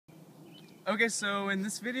Okay, so in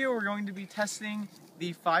this video we're going to be testing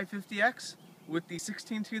the 550X with the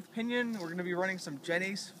 16-tooth pinion. We're going to be running some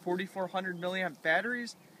GenAce 4400 milliamp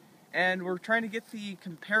batteries, and we're trying to get the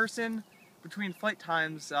comparison between flight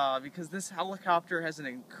times because this helicopter has an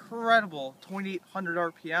incredible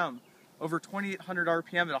 2800 RPM, over 2800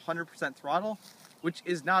 RPM at 100% throttle, which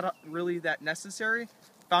is not really that necessary.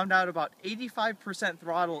 Found out about 85%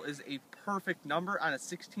 throttle is a perfect number on a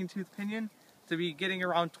 16-tooth pinion to be getting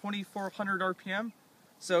around 2400 RPM.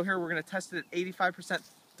 So here we're going to test it at 85%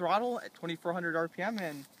 throttle at 2400 RPM,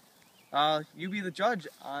 and you be the judge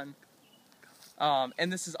on,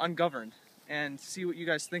 and this is ungoverned, and see what you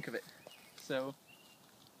guys think of it. So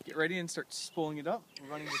get ready and start spooling it up.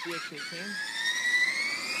 We're running the DHA chain.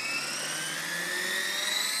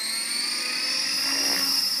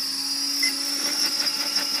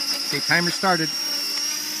 Okay, timer started.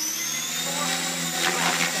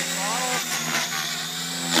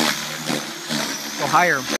 Go higher.